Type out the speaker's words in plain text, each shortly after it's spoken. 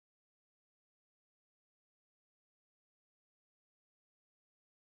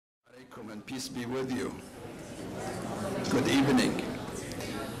alaikum and peace be with you. Good evening.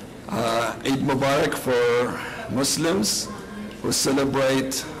 Eid Mubarak for Muslims who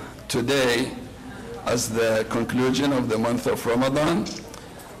celebrate today as the conclusion of the month of Ramadan.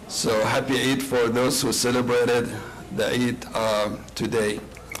 So happy Eid for those who celebrated the Eid today.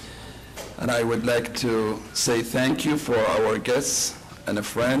 And I would like to say thank you for our guests and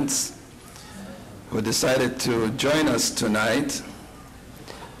friends who decided to join us tonight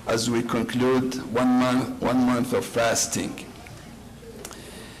as we conclude one month of fasting.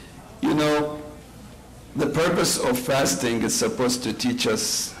 You know, the purpose of fasting is supposed to teach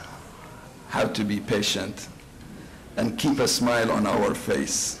us how to be patient and keep a smile on our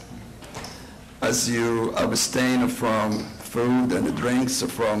face. As you abstain from food and drinks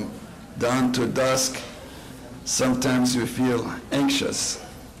from dawn to dusk, sometimes you feel anxious,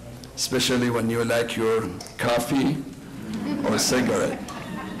 especially when you like your coffee or cigarette.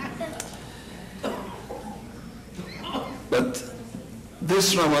 But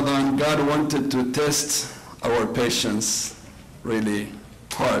this Ramadan, God wanted to test our patience really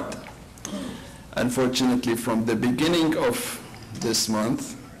hard. Unfortunately, from the beginning of this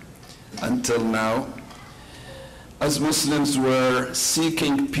month until now, as Muslims were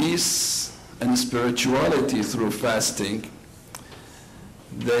seeking peace and spirituality through fasting,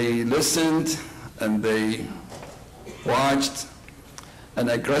 they listened and they watched an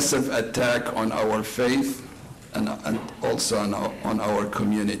aggressive attack on our faith and also on our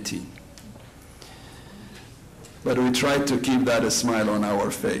community. But we tried to keep that smile on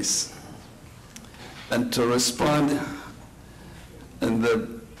our face and to respond in the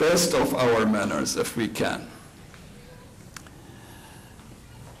best of our manners if we can.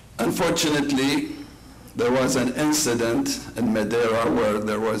 Unfortunately, there was an incident in Madeira where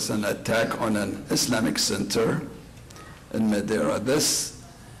there was an attack on an Islamic center in Madeira. This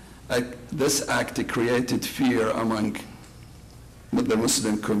act created fear among the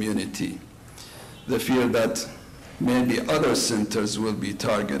Muslim community, the fear that maybe other centers will be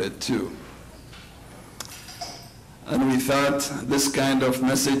targeted too. And we thought this kind of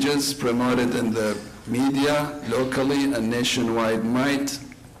messages promoted in the media, locally and nationwide, might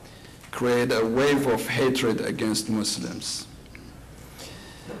create a wave of hatred against Muslims.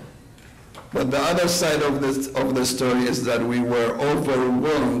 But the other side of the story is that we were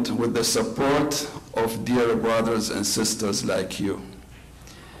overwhelmed with the support of dear brothers and sisters like you.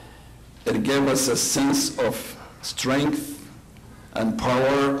 It gave us a sense of strength and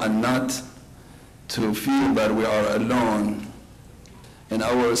power and not to feel that we are alone in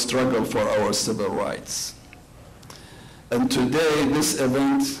our struggle for our civil rights. And today, this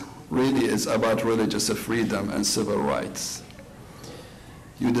event really is about religious freedom and civil rights.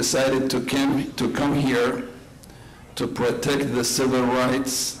 You decided to come here to protect the civil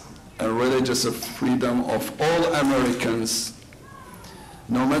rights and religious freedom of all Americans,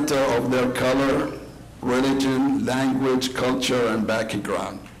 no matter of their color, religion, language, culture, and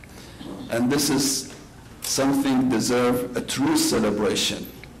background. And this is something deserves a true celebration,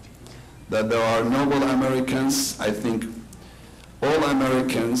 that there are noble Americans. I think all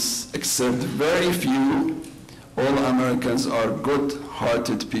Americans, except very few, all Americans are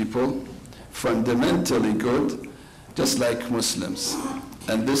good-hearted people, fundamentally good, just like Muslims.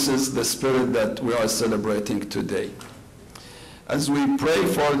 And this is the spirit that we are celebrating today. As we pray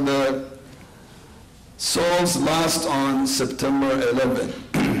for the souls lost on September 11,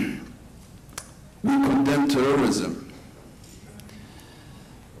 we condemn terrorism.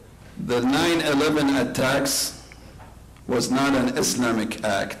 The 9/11 attacks was not an Islamic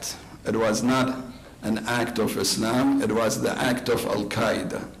act. It was not an act of Islam, it was the act of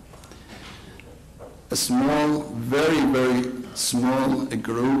Al-Qaeda. A small, very, very small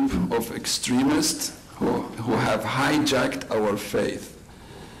group of extremists who have hijacked our faith.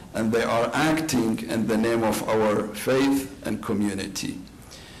 And they are acting in the name of our faith and community.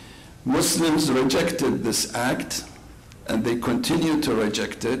 Muslims rejected this act, and they continue to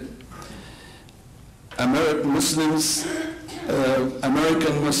reject it. American Muslims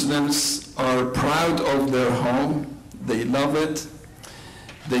are proud of their home. They love it.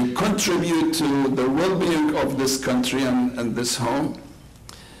 They contribute to the well-being of this country and this home.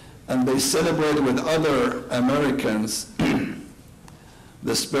 And they celebrate with other Americans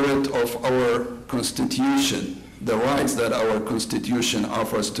the spirit of our Constitution, the rights that our Constitution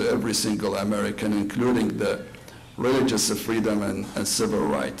offers to every single American, including the religious freedom and civil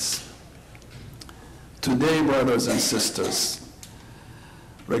rights. Today, brothers and sisters,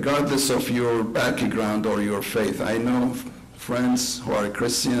 regardless of your background or your faith, I know friends who are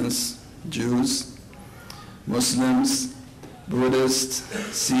Christians, Jews, Muslims, Buddhist,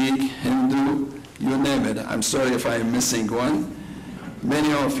 Sikh, Hindu, you name it. I'm sorry if I'm missing one.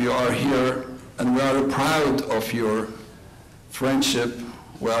 Many of you are here, and we are proud of your friendship.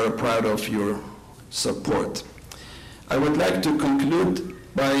 We are proud of your support. I would like to conclude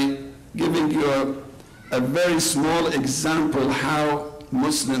by giving you a very small example how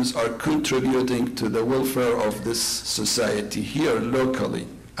Muslims are contributing to the welfare of this society here locally.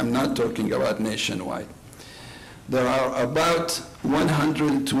 I'm not talking about nationwide. There are about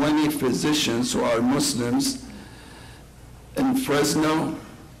 120 physicians who are Muslims in Fresno,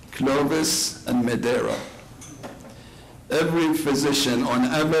 Clovis, and Madera. Every physician, on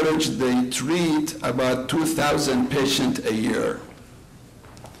average, they treat about 2,000 patients a year.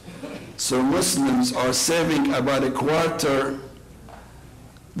 So Muslims are saving about the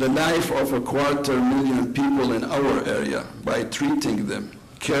life of 250,000 people in our area by treating them,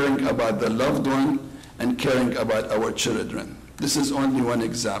 caring about the loved one, and caring about our children. This is only one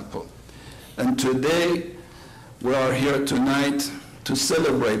example. And today, we are here tonight to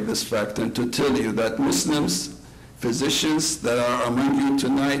celebrate this fact and to tell you that Muslims, physicians that are among you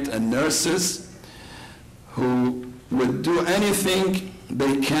tonight, and nurses who would do anything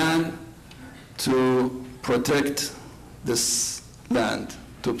they can to protect this land,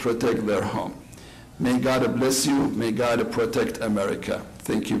 to protect their home. May God bless you. May God protect America.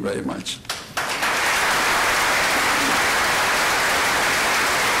 Thank you very much.